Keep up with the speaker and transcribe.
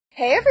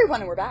Hey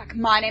everyone, we're back.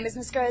 My name is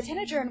Miss Scarlet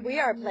Tanager, and we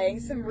are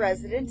playing some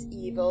Resident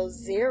Evil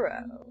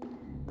 0.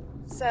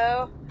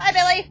 So, hi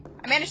Billy!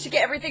 I managed to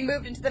get everything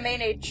moved into the main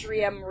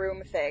atrium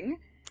room thing,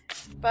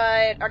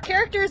 but our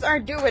characters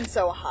aren't doing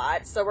so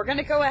hot, so we're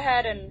gonna go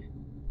ahead and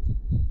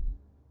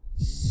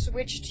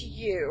switch to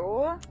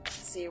you. Let's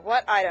see,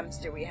 what items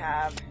do we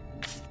have?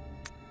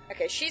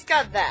 Okay, she's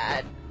got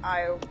that.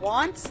 I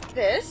want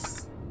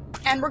this.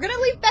 And we're gonna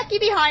leave Becky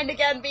behind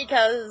again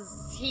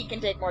because he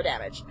can take more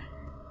damage.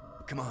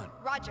 Come on.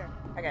 Roger.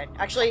 Okay,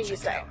 actually, you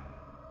stay.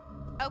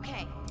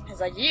 Okay.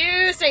 He's like,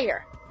 you stay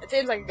here. It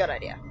seems like a good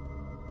idea.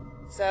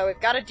 So, we've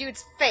got a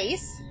dude's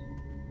face.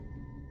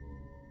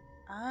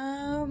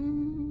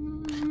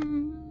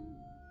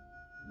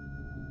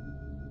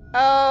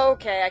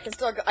 Okay, I can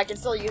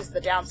still use the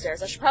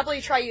downstairs. I should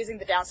probably try using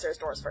the downstairs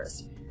doors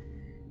first.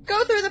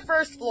 Go through the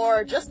first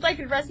floor, just like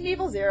in Resident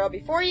Evil 0,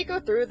 before you go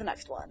through the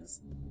next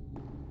ones.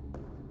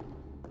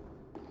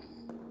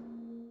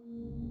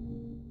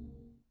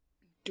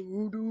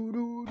 Do do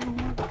do do.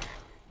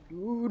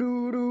 Do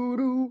do do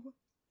do.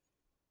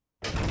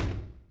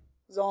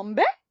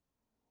 Zombie?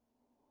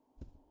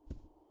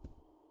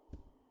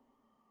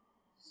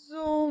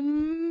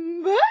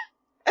 Zombie?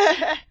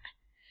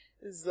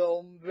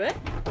 Zombie? It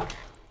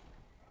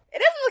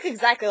doesn't look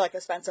exactly like the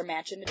Spencer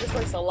Mansion, it just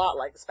looks a lot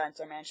like the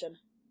Spencer Mansion.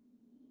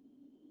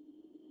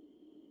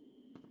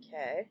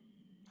 Okay.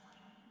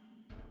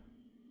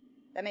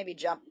 That made me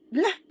jump.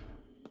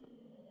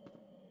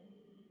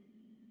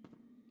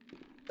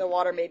 The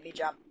water made me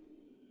jump.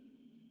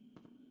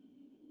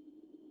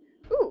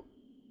 Ooh.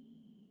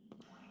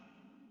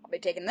 I'll be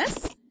taking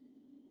this.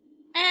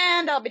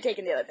 And I'll be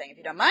taking the other thing, if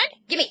you don't mind.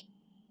 Gimme!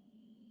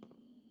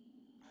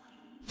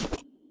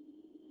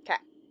 Okay.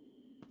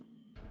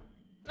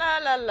 La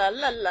la la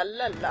la la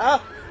la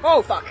la.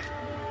 Oh, fuck.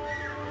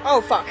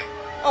 Oh, fuck.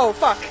 Oh,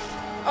 fuck.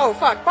 Oh,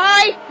 fuck.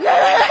 Bye!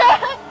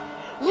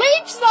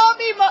 Leech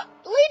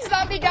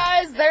zombie,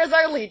 guys! There's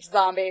our leech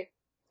zombie.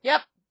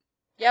 Yep.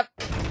 Yep.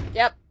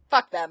 Yep.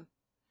 Fuck them.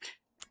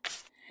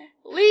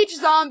 Leech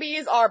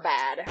zombies are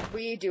bad.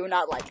 We do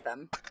not like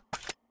them.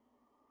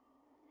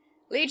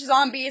 Leech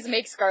zombies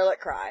make Scarlet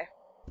cry.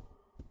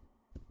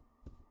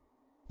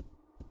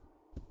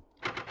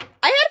 I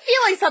had a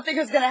feeling something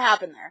was gonna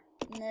happen there.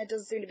 It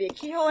doesn't seem to be a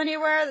keyhole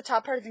anywhere. The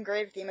top part is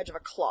engraved with the image of a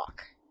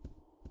clock.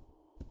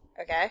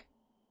 Okay.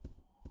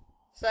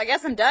 So I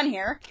guess I'm done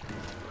here.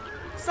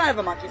 Son of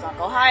a monkey's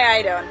uncle. Hi, how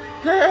you doing?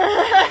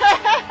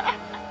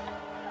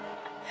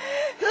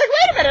 Like,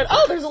 wait a minute!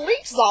 Oh, there's a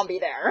leech zombie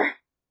there!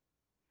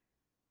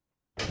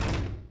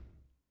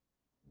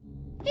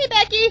 Hey,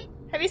 Becky!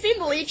 Have you seen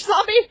the leech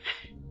zombie?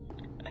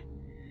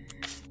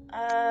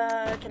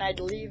 Can I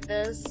leave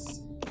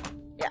this?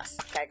 Yes.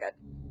 Okay, good.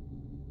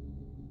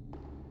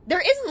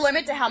 There is a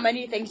limit to how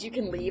many things you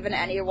can leave in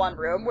any one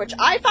room, which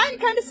I find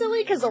kind of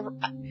silly, because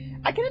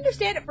I can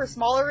understand it for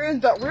smaller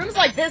rooms, but rooms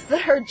like this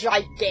that are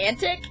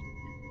gigantic...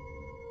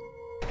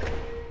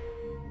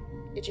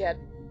 Get your head.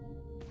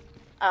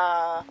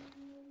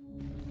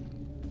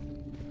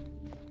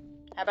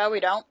 How about we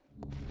don't?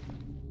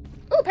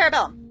 Ooh,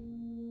 Parabellum!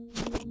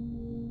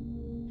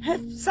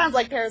 Sounds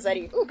like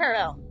Parasite. Ooh,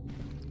 Parabellum.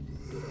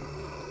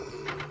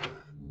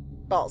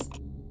 Balls.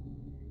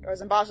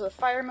 Doors embossed with a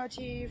fire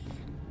motif.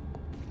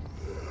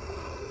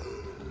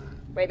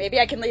 Wait, maybe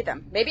I can leave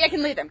them. Maybe I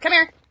can leave them. Come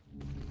here!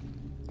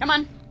 Come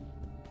on.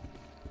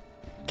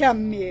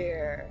 Come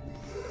here.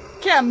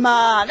 Come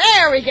on,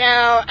 there we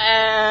go,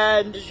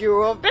 and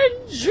you have been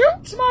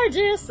juked, my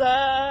dear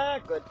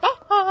sir.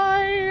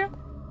 Goodbye.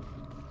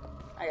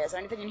 Okay, is there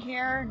anything in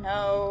here?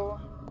 No.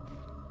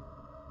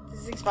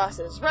 This thing's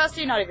faucet is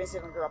rusty, not even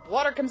seeing a drop of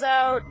water comes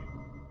out.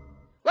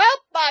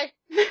 Well, bye.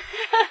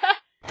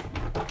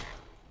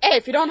 Hey,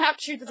 if you don't have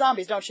to shoot the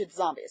zombies, don't shoot the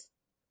zombies.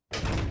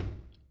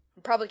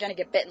 I'm probably gonna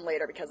get bitten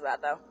later because of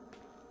that, though.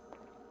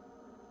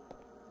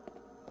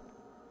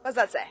 What does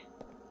that say?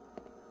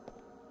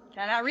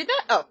 Can I not read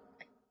that? Oh.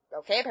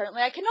 Okay,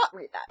 apparently I cannot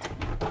read that.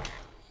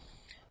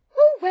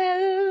 Oh,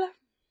 well.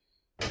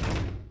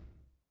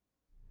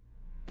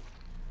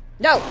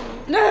 No!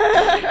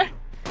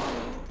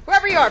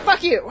 Whoever you are,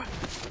 fuck you!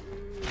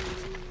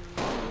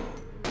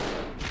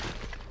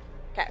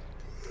 Okay.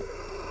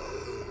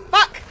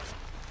 Fuck!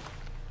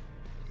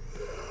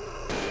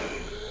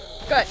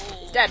 Good.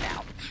 He's dead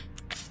now.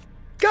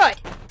 Good!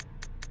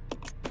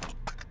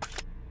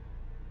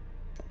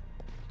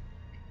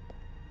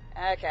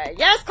 Okay.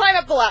 Yes, climb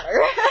up the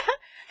ladder!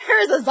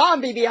 There's a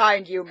zombie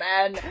behind you,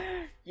 man!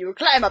 You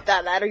climb up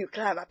that ladder, you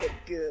climb up it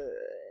good.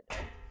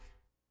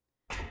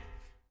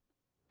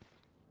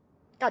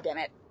 God damn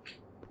it.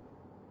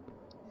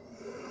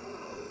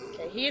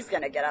 Okay, he's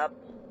gonna get up.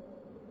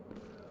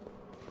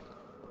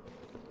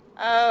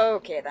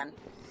 Okay, then.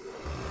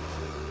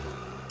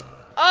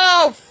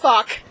 Oh,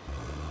 fuck!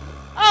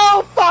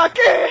 Oh, fuck!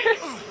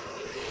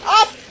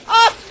 Off!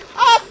 Off!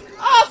 Off!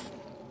 Off!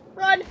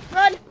 Run!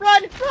 Run!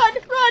 Run! Run!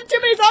 Run! Too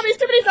many zombies!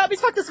 Too many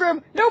zombies! Fuck this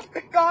room! Nope!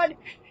 Gone!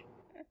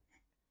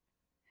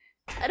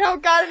 I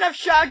don't got enough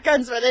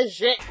shotguns for this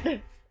shit!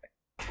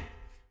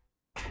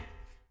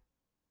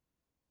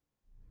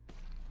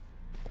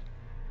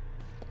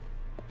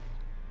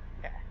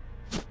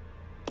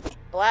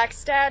 Black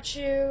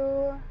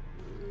statue.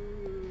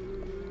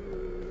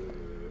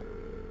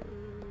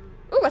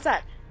 Ooh, what's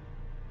that?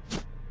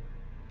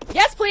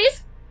 Yes,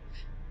 please!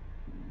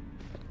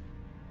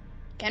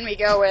 Can we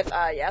go with,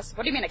 yes?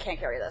 What do you mean I can't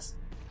carry this?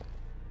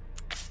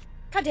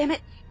 God damn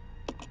it.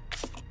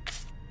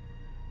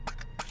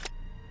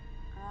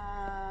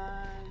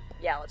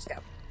 Yeah, let's go.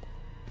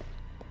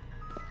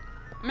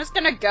 I'm just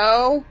gonna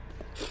go...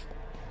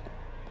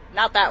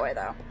 Not that way,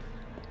 though.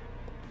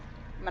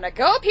 I'm gonna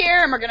go up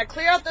here, and we're gonna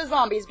clear out the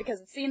zombies, because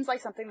it seems like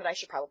something that I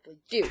should probably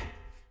do.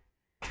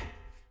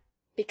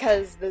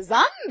 Because the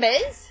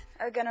zombies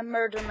are gonna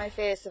murder my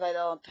face if I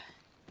don't.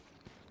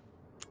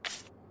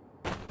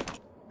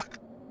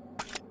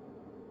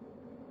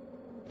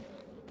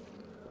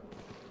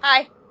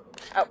 Hi.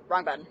 Oh,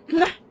 wrong button.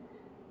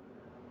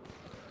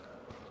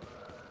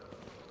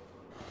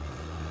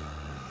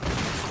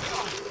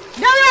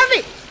 No, you're off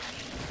me!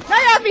 No,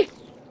 you're off me!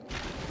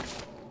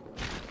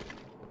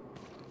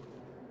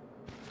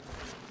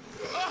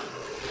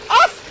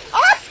 Off!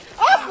 Off!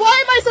 Off!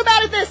 Why am I so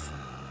bad at this?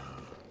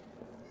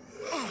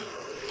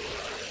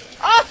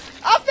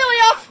 Off! Off, Billy!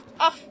 Off!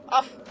 Off!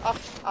 Off!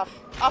 Off!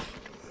 Off! Off!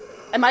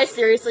 Am I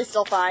seriously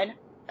still fine?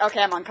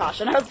 Okay, I'm on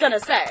caution. I was gonna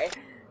say.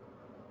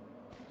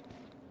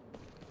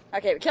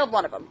 Okay, we killed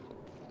one of them.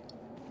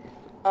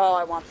 Oh,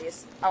 I want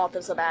these. I want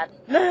them so bad.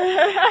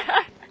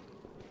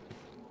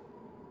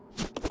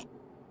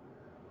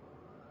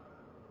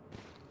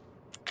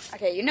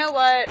 Okay, you know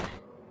what?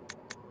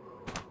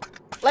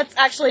 Let's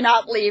actually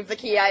not leave the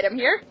key item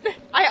here.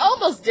 I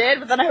almost did,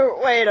 but then I...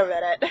 Wait a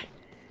minute.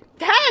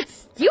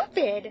 That's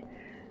stupid!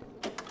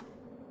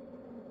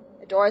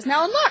 The door is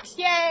now unlocked!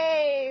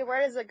 Yay!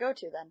 Where does it go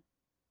to, then?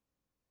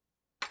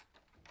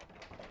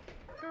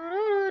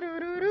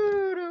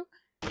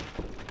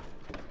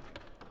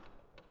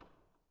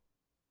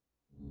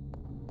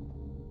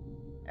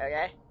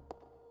 Okay.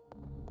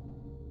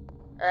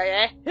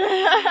 Okay.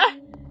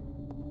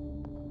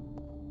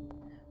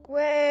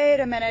 Wait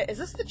a minute. Is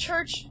this the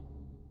church?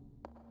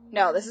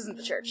 No, this isn't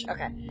the church.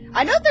 Okay.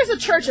 I know there's a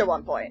church at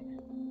one point.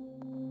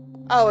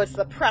 Oh, it's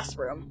the press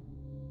room.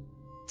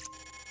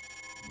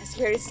 The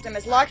security system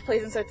is locked.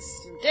 Please insert the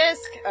system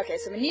disk. Okay,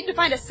 so we need to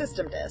find a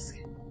system disk.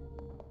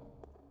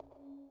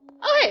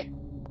 Oh, hey!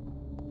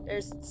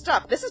 There's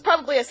stuff. This is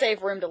probably a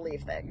safe room to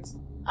leave things.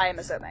 I am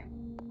assuming.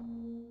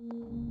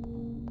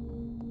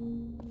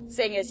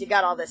 Seeing as you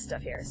got all this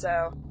stuff here, so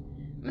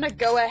I'm gonna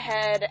go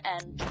ahead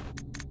and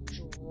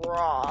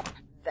drop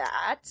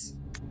that.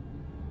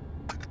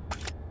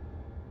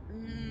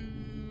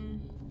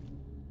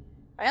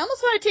 I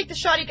almost want to take the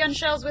shotgun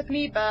shells with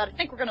me, but I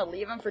think we're gonna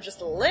leave them for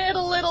just a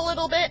little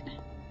bit.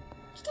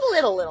 Just a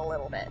little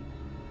bit.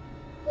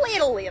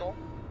 Little.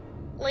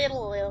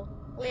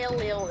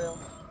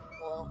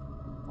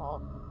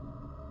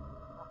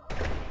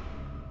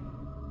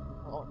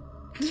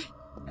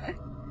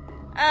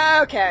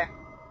 Okay.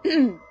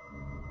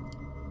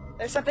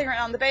 There's something right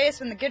on the base.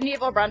 When the good and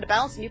evil are brought into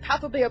balance, a new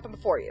path will be open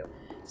before you.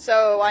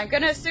 So I'm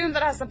gonna assume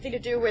that has something to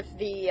do with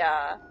the,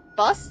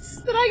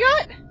 busts that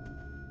I got?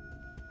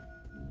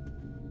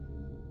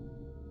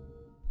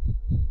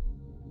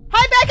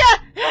 Hi,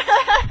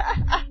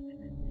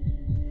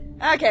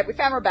 Becca! Okay, we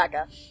found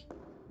Rebecca.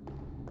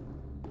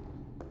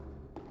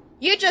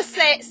 You just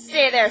stay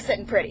there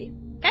sitting pretty.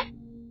 Okay?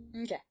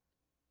 Okay.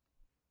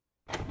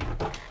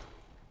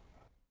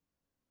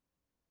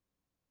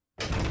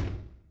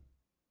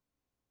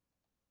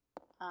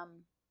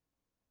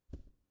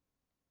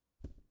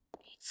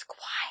 It's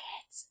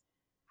quiet.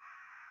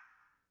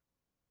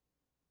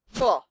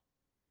 Cool.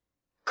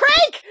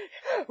 Crank!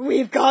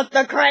 We've got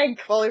the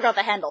crank! Well, we've got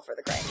the handle for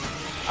the crank.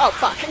 Oh,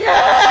 fuck.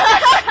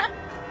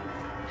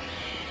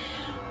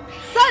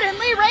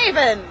 Suddenly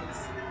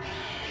ravens!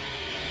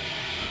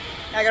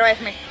 Now get away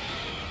from me.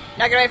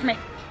 Now get away from me.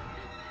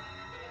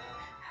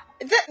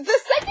 The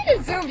second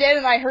it zoomed in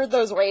and I heard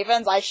those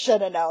ravens, I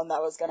should have known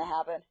that was gonna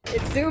happen.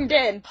 It zoomed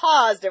in,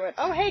 paused, and went,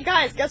 oh hey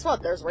guys, guess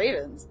what? There's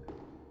ravens.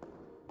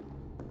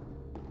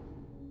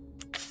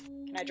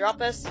 Can I drop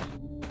this?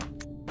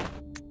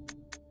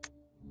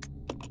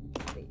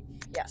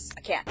 Yes,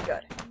 I can.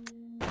 Good.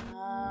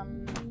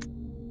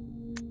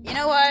 You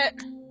know what?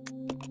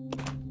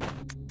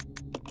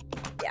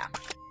 Yeah.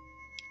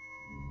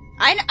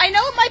 I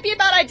know it might be a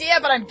bad idea,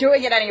 but I'm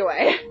doing it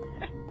anyway.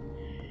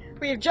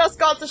 We've just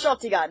got the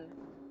shotgun.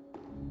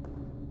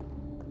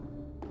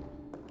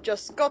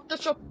 Just got the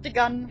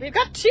shotgun. We've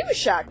got 2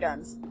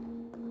 shotguns.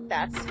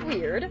 That's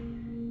weird.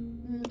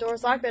 The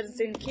door's locked, but doesn't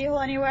seem the keyhole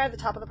anywhere. The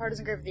top of the part is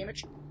engraved with the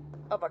image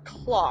of a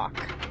clock.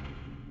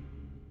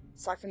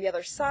 It's locked from the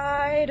other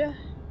side.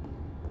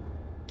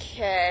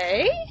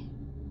 Okay.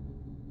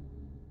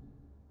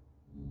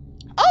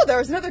 Oh, there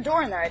was another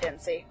door in there I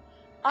didn't see.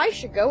 I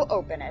should go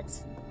open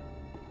it.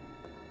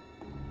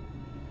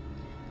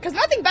 Because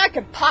nothing bad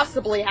could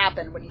possibly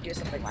happen when you do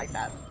something like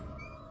that.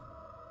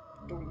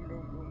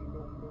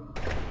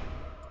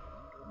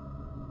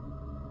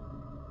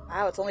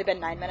 Wow, it's only been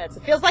 9 minutes.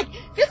 It feels like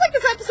this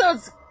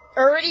episode's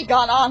already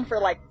gone on for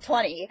like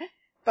 20,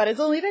 but it's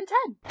only been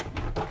 10.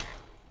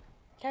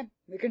 Okay,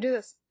 we can do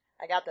this.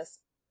 I got this.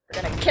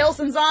 We're gonna kill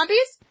some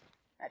zombies.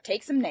 And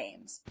take some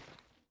names.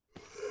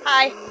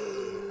 Hi.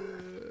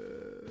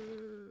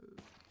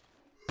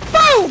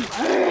 Boom!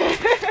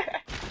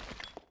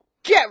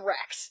 Get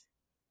wrecked.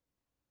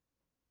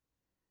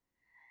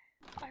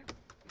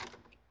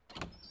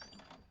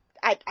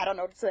 I don't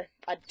know what to say.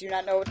 I do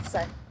not know what to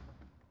say.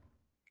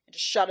 I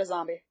just shot a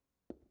zombie.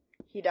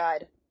 He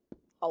died.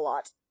 A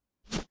lot.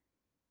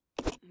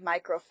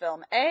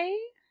 Microfilm A.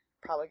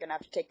 Probably gonna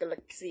have to take a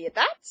look-see at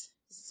that.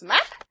 This is a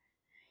map.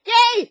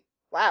 Yay!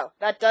 Wow,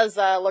 that does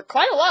look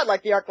quite a lot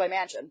like the Arclight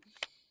Mansion.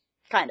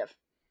 Kind of.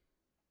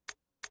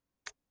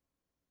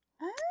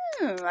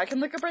 Oh, I can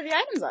look up where the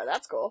items are.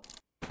 That's cool.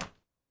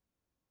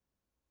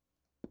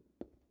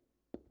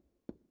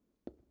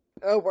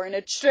 Oh, we're in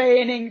a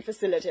training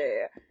facility.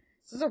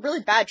 This is a really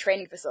bad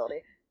training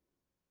facility.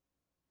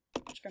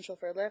 Control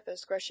for left, there's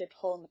a square-shaped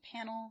hole in the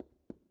panel.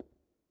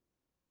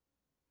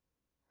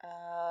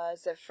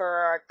 Is it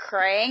for a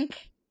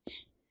crank?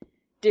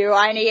 Do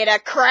I need a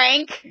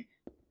crank?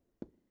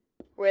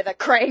 With a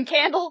crank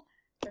handle?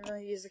 Don't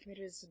really use the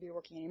computers to be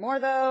working anymore,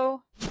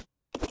 though.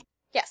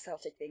 Yes, I'll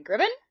take the ink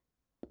ribbon.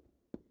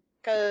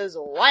 Cause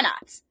why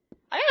not?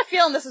 I got a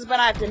feeling this is when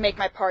I have to make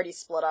my party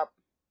split up.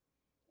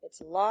 It's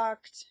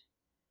locked.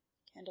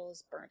 Candle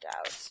is burnt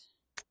out.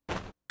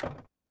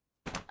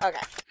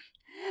 Okay.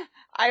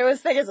 I was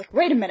thinking, like,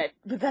 wait a minute,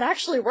 would that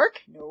actually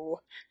work? No.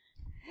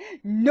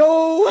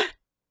 No!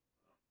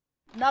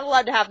 I'm not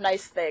allowed to have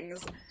nice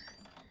things.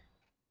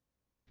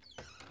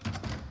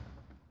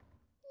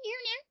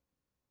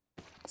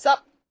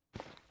 Sup?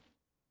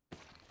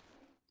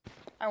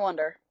 I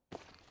wonder.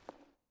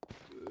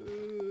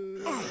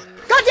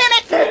 God damn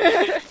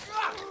it!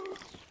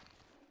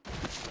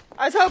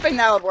 I was hoping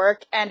that would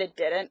work, and it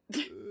didn't.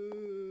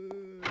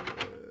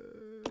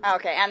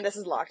 Okay, and this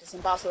is locked. It's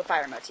embossed with a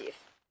fire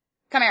motif.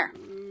 Come here.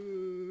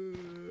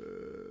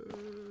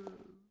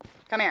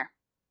 Come here.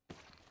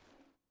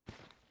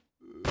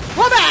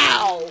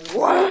 Wow!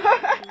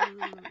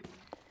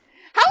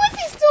 How is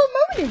he still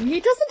moaning? He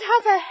doesn't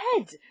have a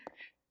head.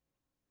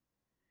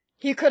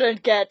 He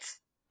couldn't get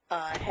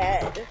a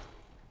head.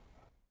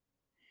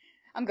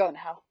 I'm going to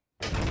hell.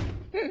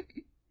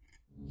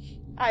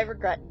 I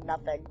regret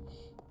nothing.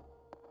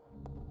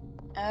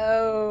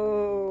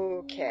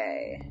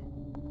 Okay.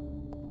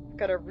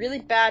 Got a really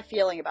bad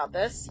feeling about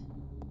this.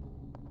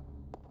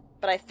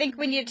 But I think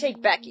we need to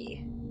take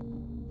Becky.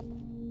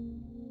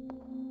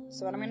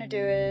 So what I'm gonna do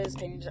is...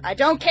 I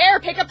don't care!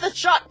 Pick up the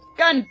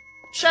shotgun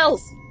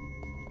shells!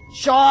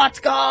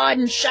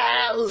 Shotgun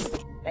shells!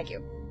 Thank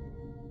you.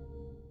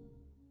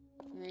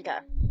 Okay.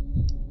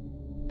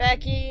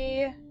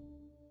 Becky...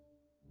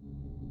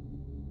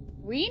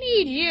 we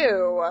need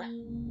you...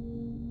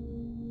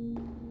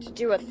 to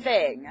do a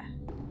thing.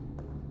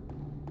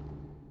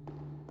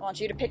 I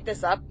want you to pick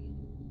this up.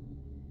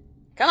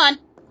 Come on!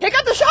 Pick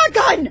up the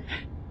shotgun!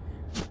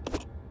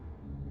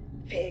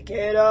 Pick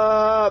it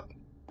up!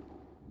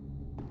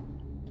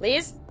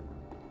 Please?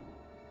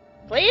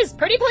 Please?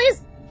 Pretty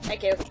please?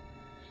 Thank you.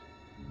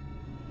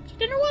 She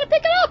didn't want to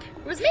pick it up!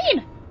 It was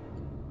mean!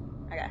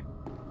 Okay.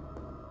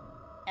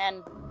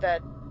 And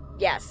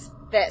yes,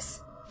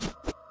 this.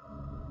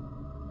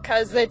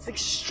 Because it's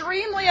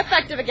extremely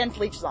effective against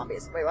leech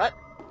zombies. Wait, what?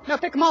 No,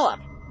 pick them all up.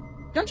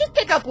 Don't just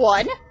pick up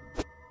one!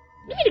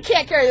 You mean you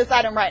can't carry this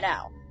item right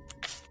now?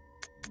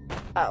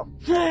 Oh.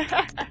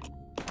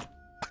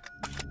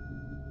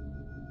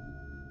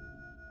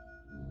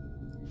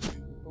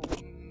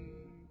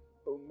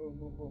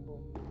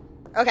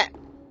 Okay.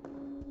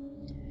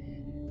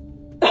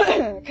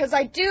 Because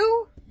I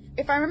do,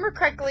 if I remember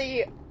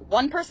correctly,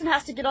 one person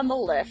has to get on the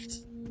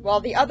lift,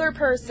 while the other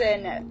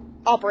person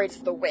operates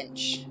the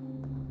winch.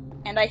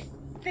 And I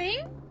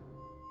think,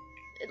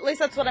 at least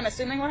that's what I'm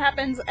assuming what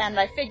happens, and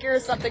I figure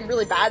something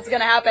really bad's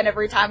gonna happen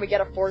every time we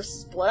get a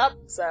forced split up,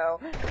 so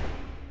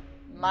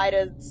might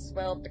as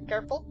well be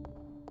careful.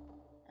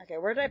 Okay,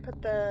 where did I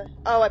put the...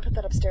 oh, I put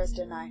that upstairs,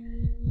 didn't I?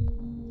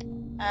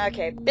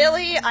 Okay,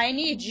 Billy, I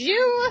need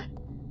you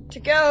to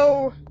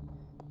go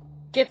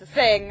get the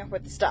thing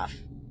with the stuff.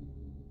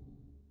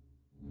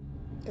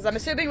 Because I'm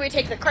assuming we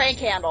take the crank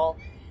handle,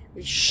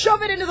 we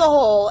shove it into the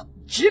hole,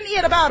 jimmy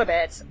it about a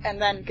bit, and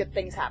then good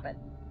things happen.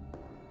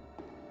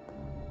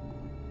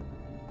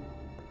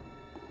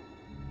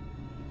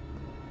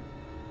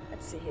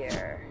 Let's see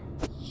here.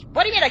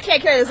 What do you mean I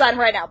can't carry this item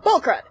right now?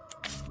 Bullcrud!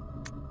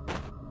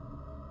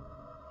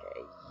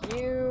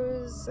 Okay,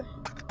 use...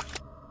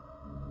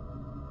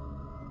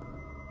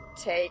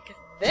 take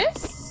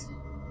this?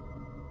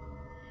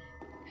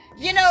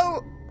 You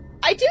know,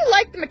 I do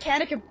like the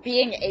mechanic of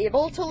being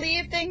able to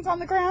leave things on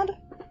the ground.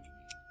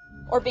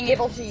 Or being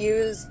able to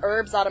use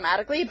herbs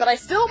automatically, but I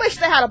still wish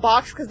they had a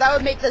box, because that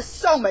would make this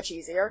so much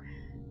easier.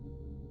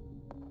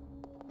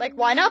 Like,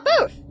 why not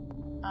both?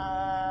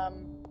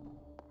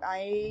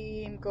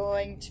 I'm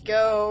going to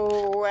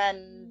go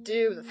and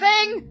do the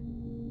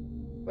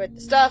thing with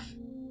the stuff,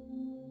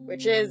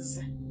 which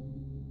is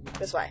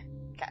this way.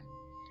 Okay.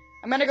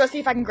 I'm gonna go see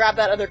if I can grab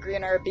that other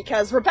green herb,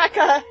 because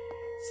Rebecca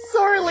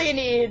sorely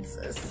needs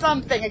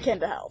something akin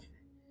to health.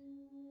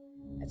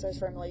 It's always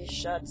firmly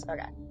shut.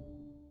 Okay.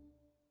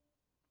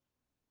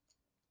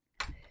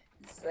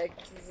 It's like,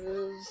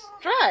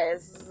 try.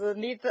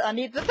 I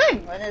need the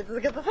thing. I need to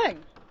get the thing.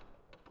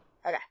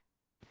 Okay.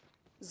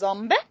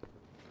 Zombie?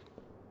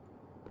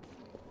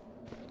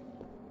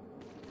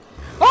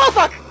 Oh,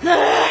 fuck!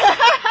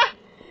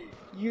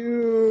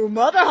 You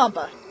mother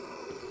humper.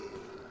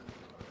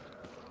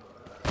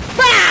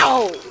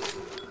 Bow!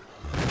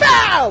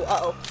 Bow!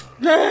 Uh-oh.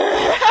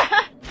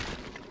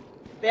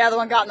 The other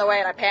one got in the way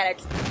and I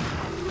panicked.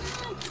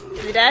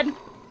 Is he dead?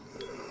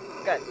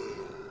 Good.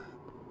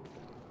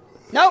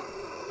 Nope!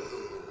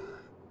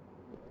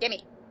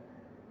 Gimme.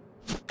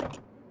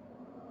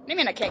 What do you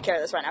mean I can't carry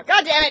this right now?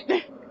 God damn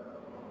it!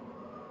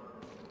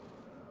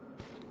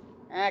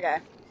 Okay.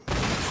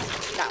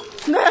 No.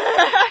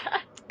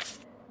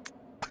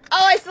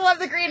 Oh, I still have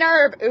the green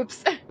herb!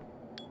 Oops.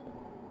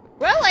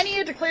 Well, I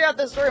needed to clear out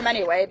this room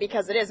anyway,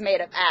 because it is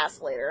made of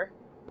ass later.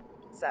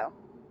 So.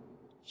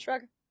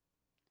 Shrug.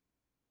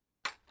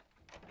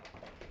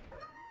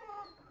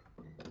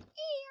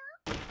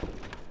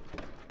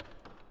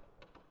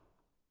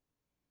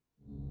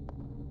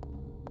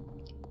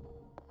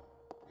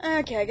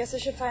 Okay, I guess I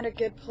should find a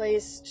good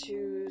place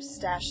to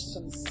stash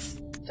some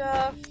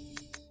stuff.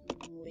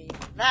 Leave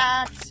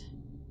that.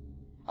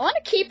 I want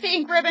to keep the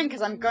ink ribbon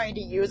because I'm going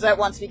to use it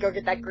once we go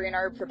get that green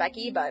herb for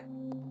Becky, but...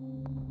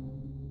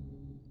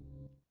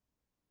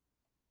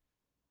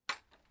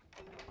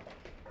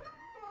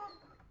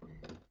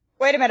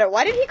 Wait a minute,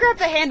 why did he grab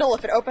the handle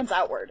if it opens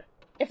outward?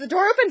 If the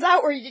door opens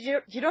outward,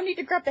 you don't need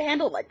to grab the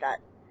handle like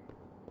that.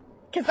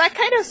 Because that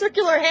kind of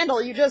circular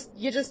handle, you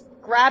just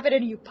grab it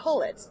and you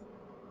pull it.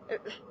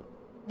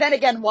 Then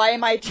again, why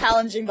am I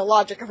challenging the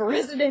logic of a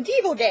Resident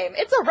Evil game?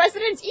 It's a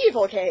Resident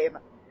Evil game!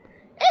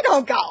 It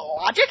don't got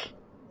logic!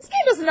 This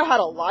game doesn't know how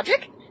to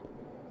logic!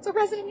 It's a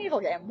Resident Evil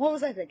game. What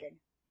was I thinking?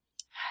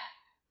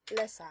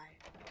 Bless I.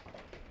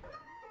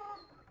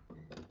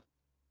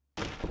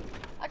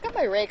 I got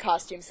my Rey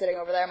costume sitting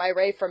over there, my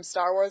Rey from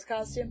Star Wars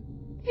costume.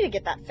 I need to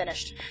get that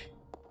finished.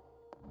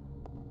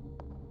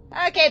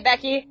 Okay,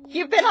 Becky,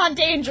 you've been on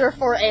danger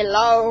for a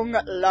long,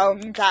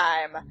 long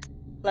time.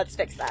 Let's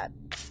fix that.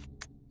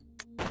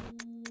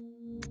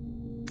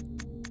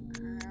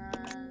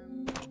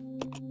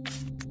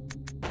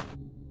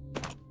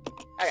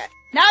 Okay,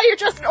 now you're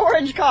just an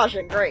orange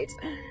caution, great.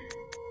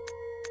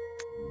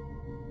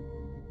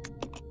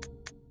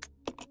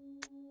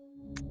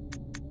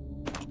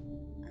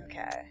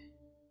 Okay.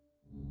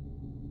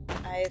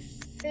 I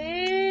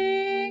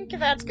think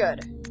that's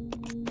good.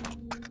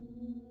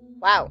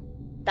 Wow.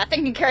 That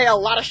thing can carry a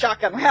lot of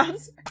shotgun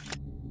rounds.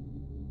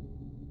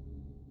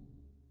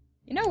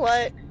 You know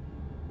what?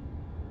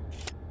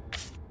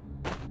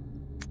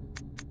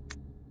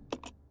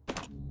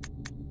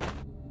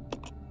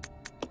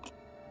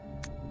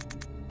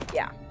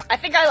 Yeah. I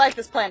think I like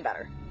this plan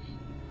better.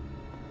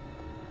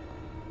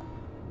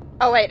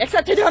 Oh wait,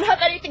 except I don't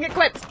have anything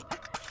equipped!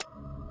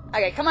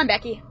 Okay, come on,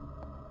 Becky.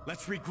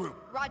 Let's regroup.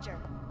 Roger.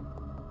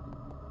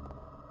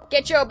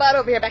 Get your butt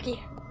over here,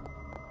 Becky.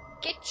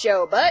 Get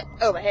your butt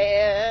over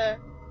here.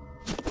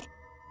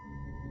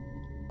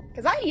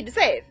 Because I need to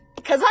save.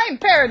 Because I'm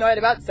paranoid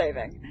about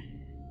saving.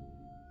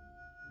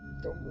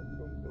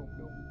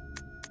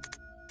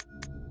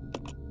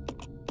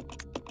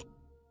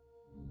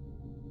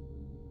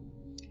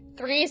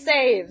 3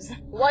 saves.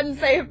 1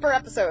 save per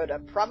episode.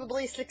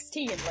 Probably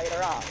 16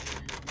 later on.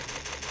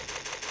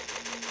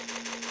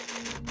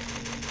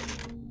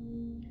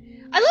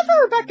 I love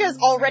how Rebecca's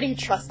already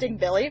trusting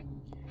Billy.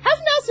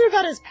 Hasn't asked him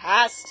about his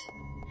past.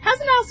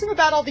 Hasn't asked him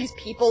about all these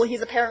people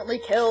he's apparently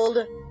killed.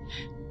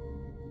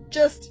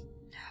 Just,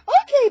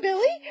 okay,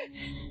 Billy.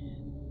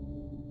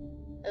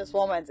 This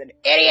woman's an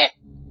idiot.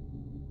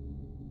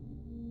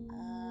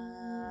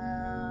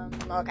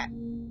 Okay.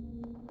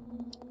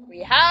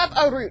 We have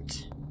a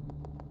route.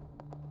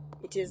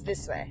 It is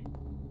this way.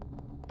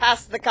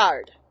 Past the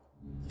card.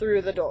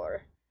 Through the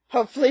door.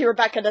 Hopefully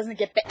Rebecca doesn't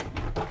get bit.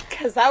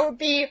 Because that would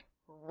be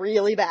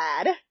really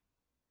bad.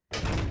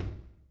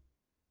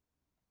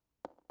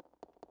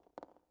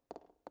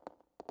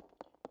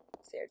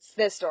 So it's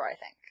this door, I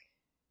think.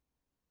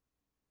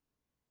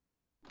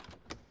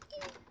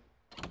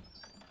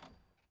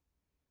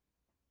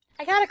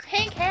 I got a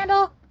crank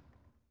handle!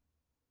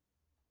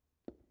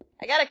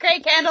 I got a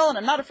crank handle and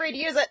I'm not afraid to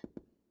use it.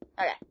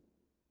 Okay.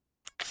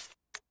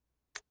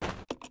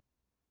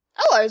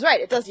 Oh, I was right.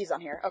 It does use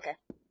on here. Okay.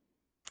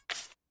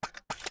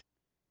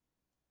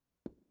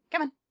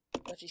 Come on.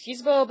 Which is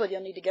usable, but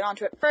you'll need to get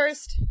onto it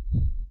first.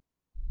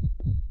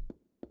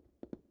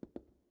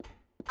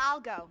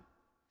 I'll go.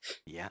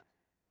 Yeah.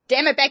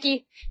 Damn it,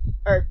 Becky!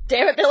 Or,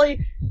 damn it,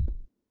 Billy!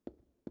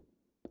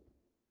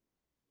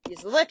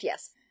 Use the lift,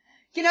 yes.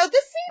 You know,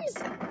 this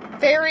seems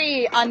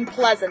very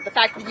unpleasant, the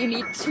fact that you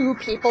need 2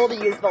 people to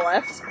use the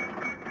lift.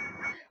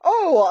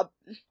 Oh,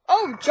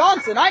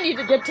 Johnson, I need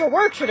to get to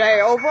work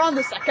today over on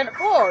the 2nd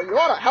floor. You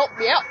ought to help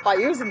me out by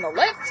using the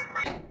lift.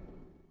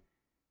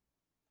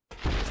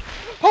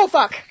 Oh,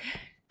 fuck.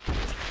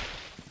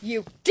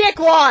 You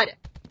dickwad!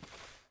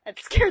 That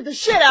scared the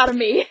shit out of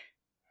me!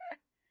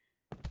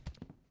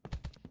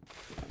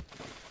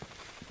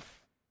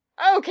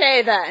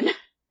 Okay then.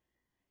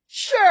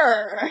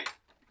 Sure.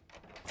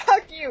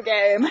 Fuck you,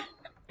 game.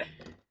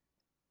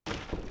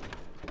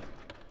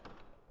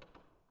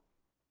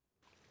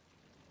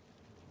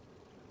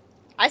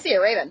 I see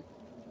a raven.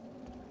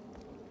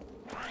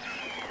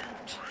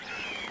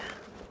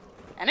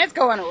 And it's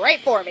going right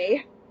for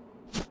me.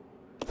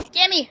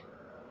 Gimme!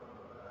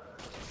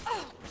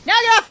 Now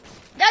get off!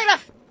 Now get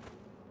off!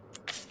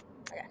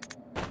 Okay.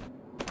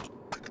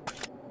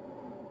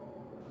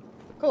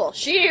 Cool.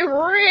 She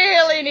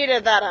really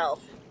needed that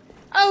health.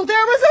 Oh,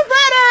 there was a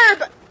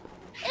red herb!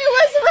 It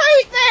was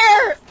right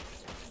there!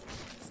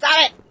 Stop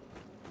it!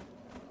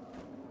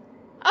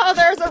 Oh,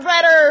 there's a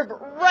red herb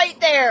right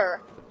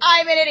there!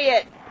 I'm an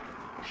idiot!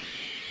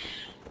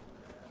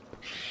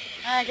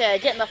 Okay,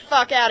 getting the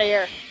fuck out of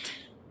here.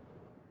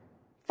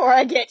 Before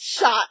I get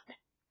shot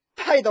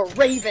by the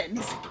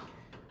ravens.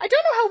 I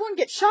don't know how one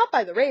gets shot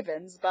by the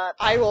ravens, but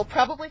I will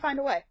probably find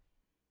a way.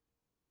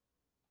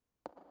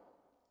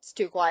 It's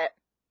too quiet.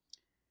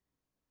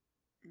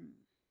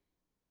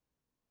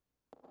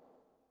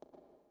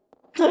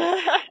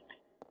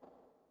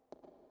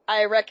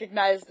 I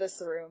recognize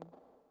this room.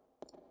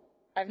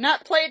 I've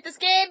not played this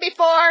game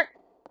before,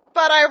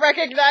 but I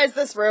recognize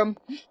this room.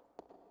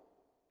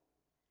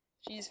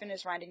 She's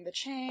finished winding the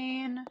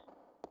chain.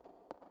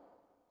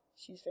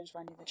 She's finished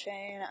winding the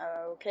chain.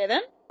 Okay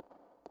then.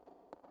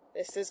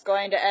 This is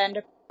going to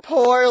end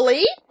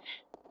poorly.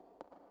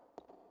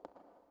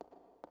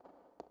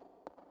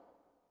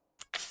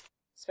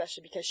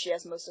 Especially because she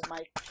has most of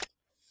my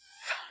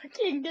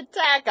fucking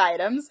attack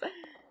items.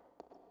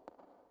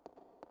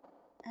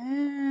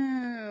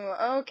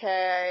 Oh,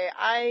 okay.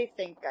 I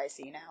think I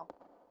see now.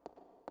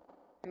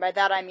 And by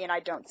that I mean I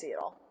don't see it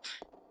all.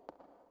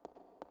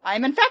 I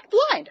am in fact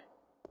blind.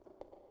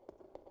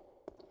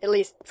 At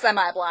least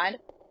semi-blind.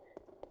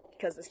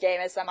 Because this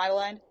game is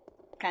semi-blind.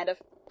 Kind of.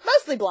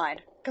 Mostly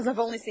blind. Because I've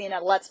only seen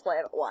a Let's Play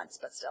of it once,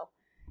 but still.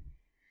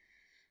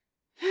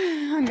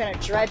 I'm gonna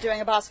dread doing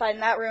a boss fight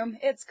in that room.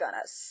 It's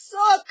gonna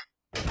suck!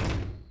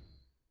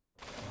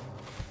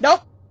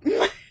 Nope!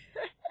 I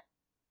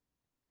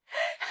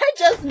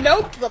just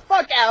noped the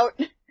fuck out!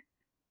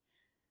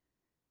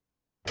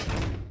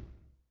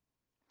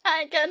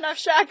 I ain't got enough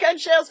shotgun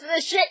shells for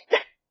this shit!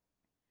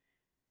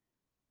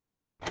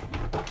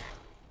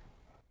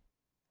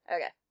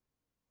 Okay.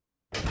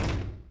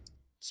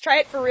 Let's try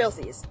it for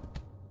realsies.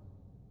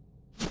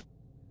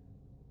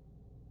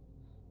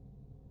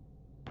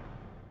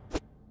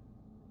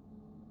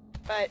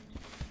 But...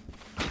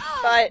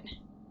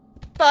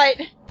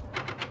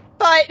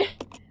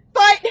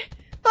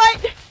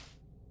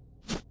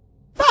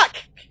 Fuck!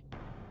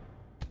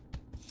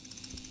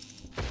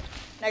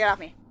 Now get off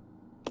me.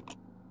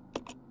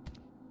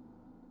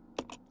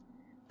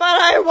 But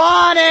I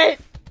want it!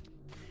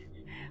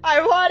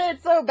 I want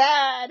it so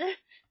bad!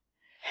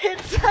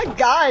 It's a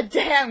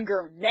goddamn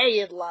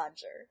grenade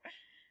launcher.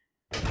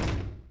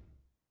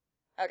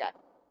 Okay.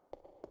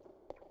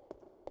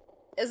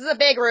 This is a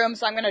big room,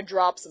 so I'm gonna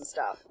drop some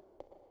stuff.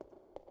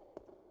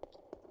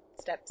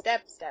 Step,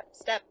 step, step,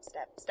 step,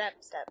 step, step,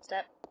 step,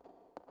 step.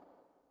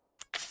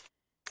 Let's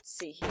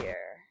see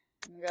here.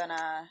 I'm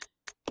gonna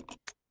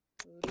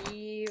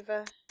leave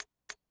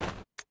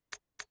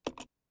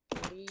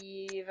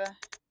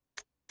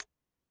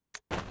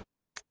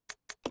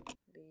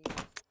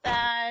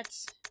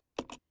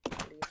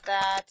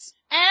that,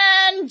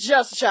 and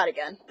just shot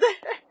again.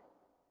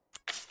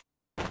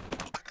 I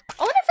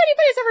wonder if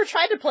anybody's ever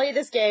tried to play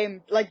this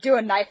game, like, do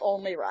a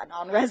knife-only run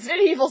on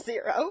Resident Evil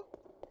 0.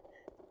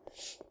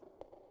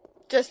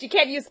 Just, you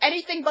can't use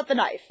anything but the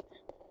knife.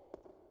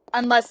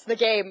 Unless the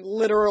game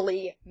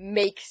literally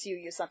makes you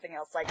use something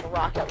else, like a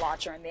rocket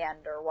launcher in the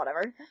end, or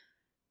whatever.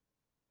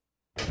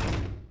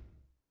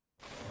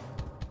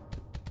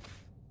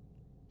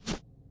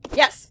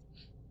 Yes!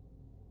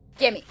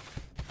 Gimme.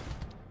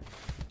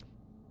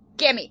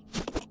 Gimme.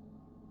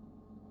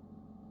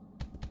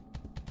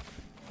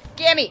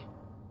 Gimme.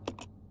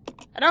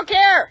 I don't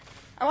care!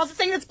 I want the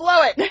thing that's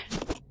below it!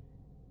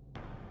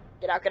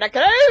 Get out, get out,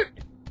 get out!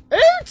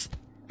 Out!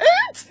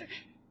 Out!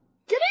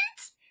 Get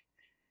out!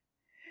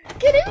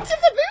 Get out of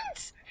the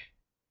boots!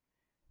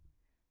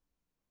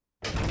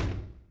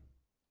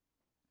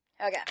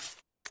 Okay.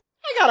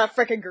 I got a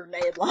frickin'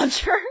 grenade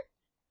launcher.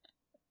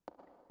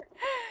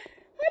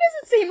 Why does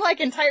it seem like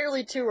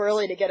entirely too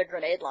early to get a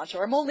grenade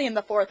launcher? I'm only in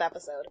the 4th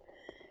episode.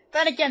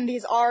 Then again,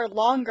 these are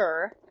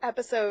longer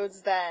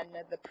episodes than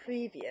the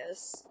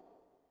previous.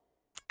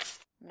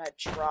 I'm gonna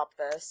drop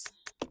this.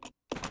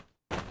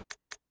 Yeah.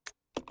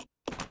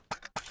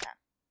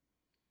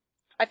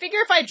 I figure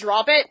if I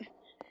drop it,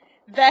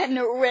 then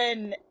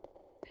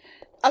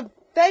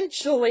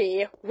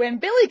eventually, when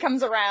Billy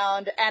comes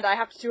around and I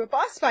have to do a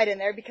boss fight in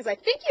there, because I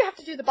think you have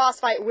to do the boss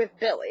fight with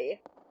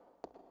Billy.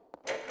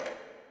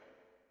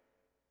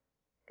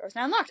 Door's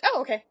now unlocked.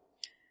 Oh, okay.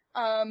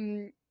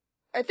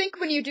 I think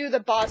when you do the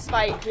boss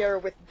fight here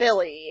with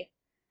Billy,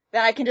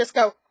 then I can just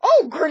go,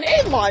 oh,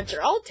 grenade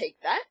launcher, I'll take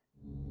that.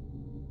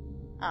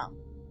 Oh.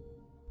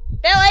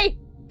 Billy!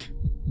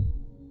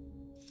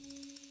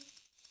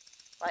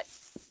 What?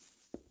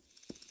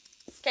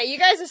 Okay, you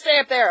guys just stay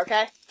up there,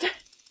 okay?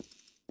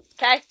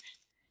 Okay?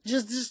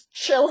 Just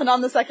chilling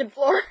on the second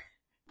floor.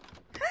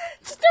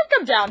 Just don't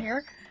come down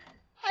here.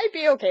 I'd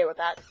be okay with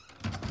that.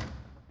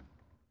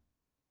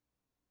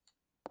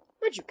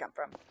 Where'd you come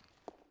from?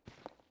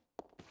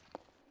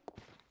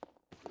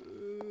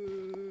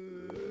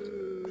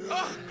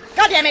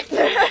 God damn it!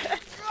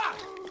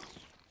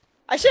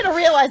 I should have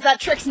realized that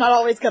trick's not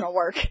always gonna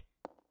work.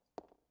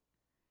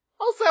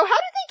 Also, how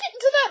did they get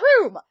into that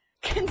room?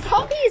 Can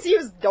zombies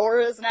use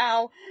doors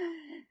now?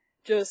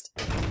 Just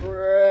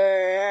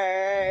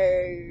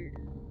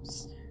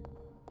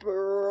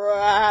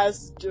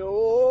press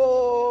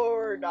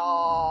door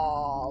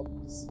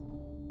knobs.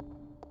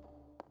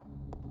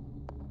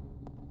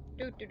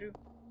 Do.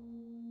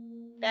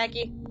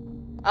 Becky.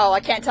 Oh, I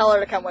can't tell her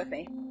to come with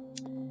me.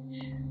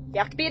 You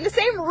have to be in the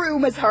same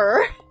room as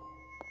her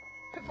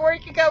before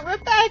you can go,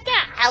 Rebecca,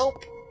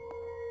 help!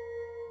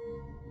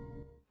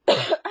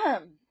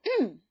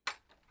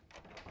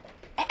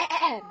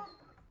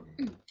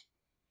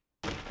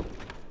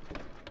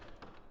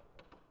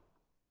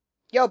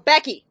 Yo,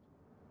 Becky!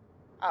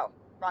 Oh,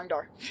 wrong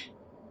door.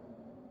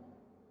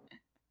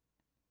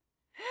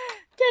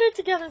 Get it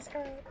together,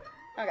 Scarlet.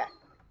 Okay.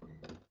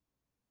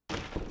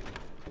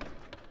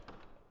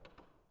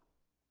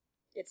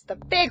 It's the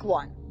big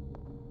one.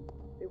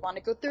 We want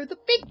to go through the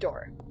big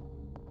door.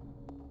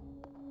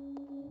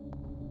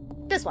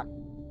 This one.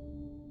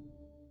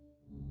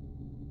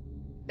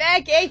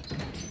 Becky!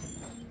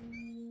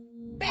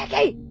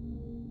 Becky!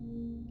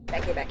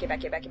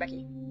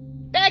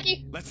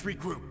 Becky! Let's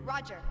regroup.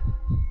 Roger.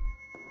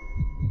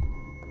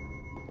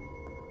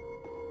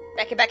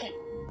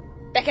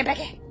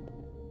 Becky.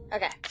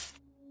 Okay.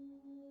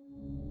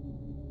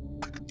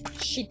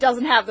 She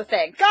doesn't have the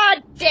thing.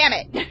 God damn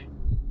it!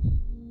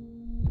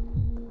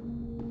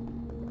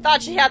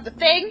 Thought she had the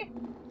thing.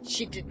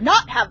 She did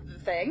not have the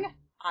thing.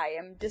 I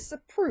am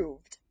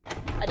disapproved.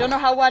 I don't know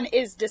how one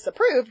is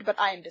disapproved, but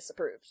I am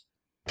disapproved.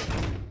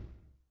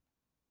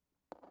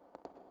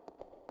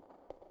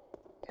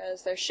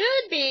 Because there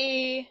should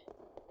be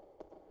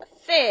a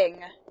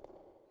thing.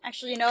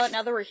 Actually, you know what?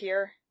 Now that we're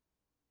here,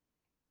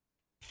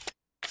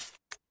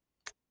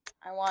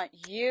 I want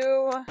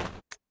you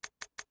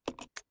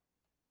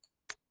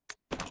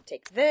to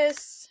take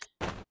this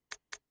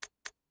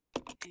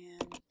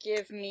and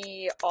give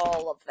me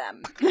all of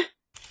them.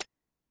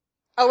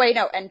 Oh wait,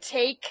 no, and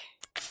take...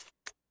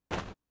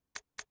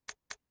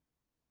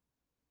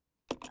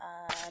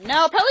 no,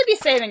 I'll probably be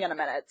saving in a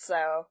minute,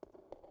 so...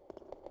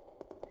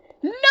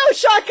 No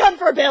shotgun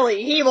for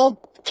Billy! He will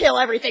kill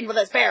everything with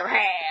his bare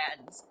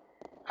hands!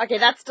 Okay,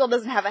 that still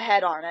doesn't have a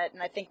head on it,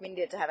 and I think we need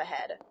it to have a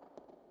head.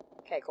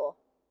 Okay, cool.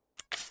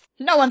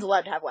 No one's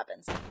allowed to have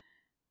weapons.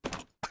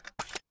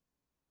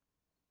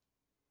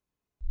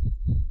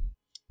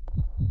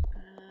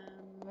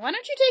 Why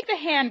don't you take the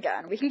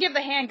handgun? We can give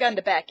the handgun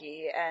to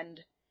Becky,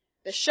 and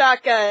the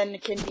shotgun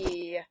can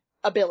be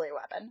a Billy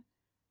weapon.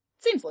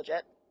 Seems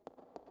legit.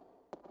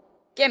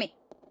 Gimme.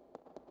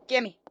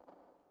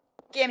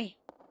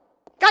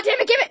 God damn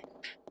it, give it!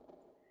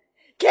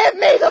 Give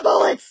me the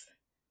bullets!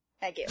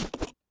 Thank you.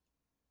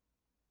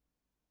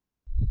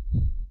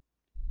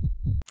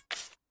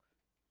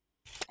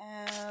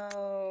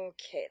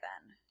 Okay,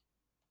 then.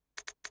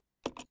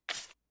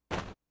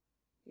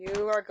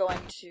 You are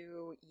going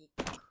to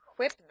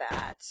equip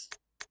that.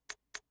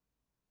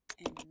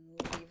 And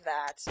leave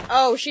that.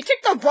 Oh, she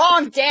took the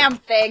wrong damn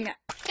thing!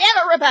 Damn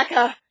it,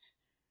 Rebecca!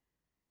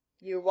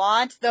 You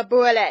want the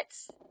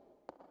bullets.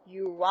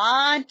 You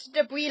want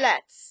the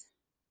bullets.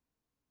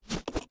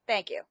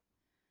 Thank you.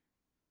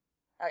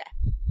 Okay.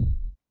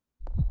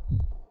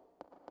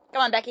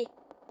 Come on, Becky.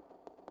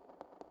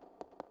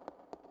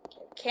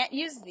 Okay, can't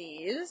use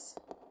these.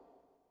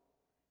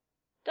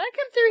 Did I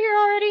come through here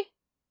already?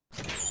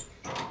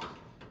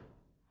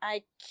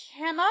 I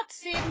cannot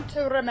seem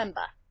to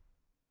remember.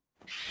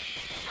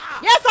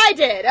 Yes, I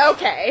did!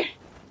 Okay.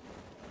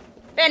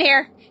 Been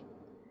here,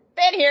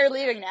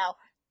 leaving now.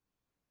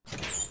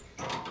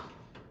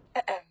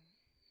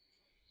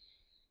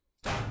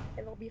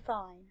 It'll be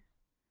fine.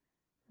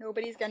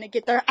 Nobody's gonna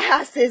get their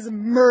asses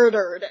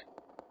murdered.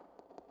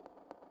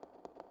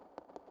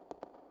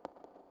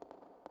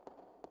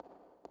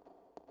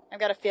 I've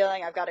got a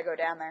feeling I've got to go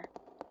down there.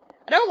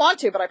 I don't want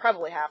to, but I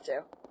probably have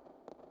to.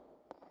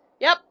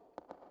 Yep.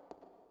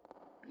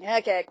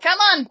 Okay, come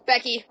on,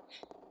 Becky.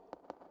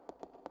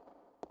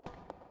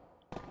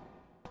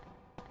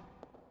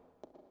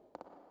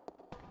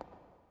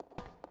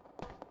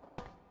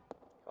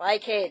 Why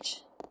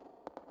cage?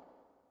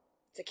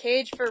 It's a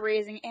cage for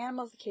raising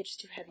animals. The cage is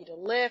too heavy to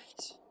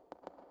lift.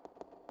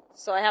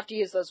 So I have to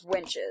use those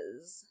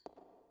winches.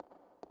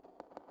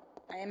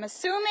 I am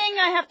assuming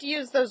I have to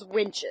use those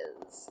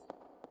winches.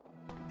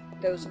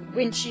 Those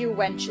winchy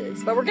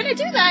wenches. But we're gonna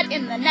do that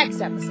in the next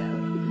episode.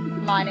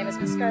 My name is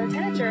Miss Scarlet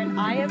Tanager, and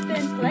I have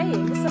been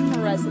playing some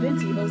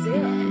Resident Evil 0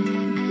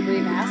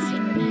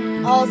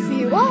 Remastered. I'll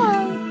see you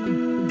all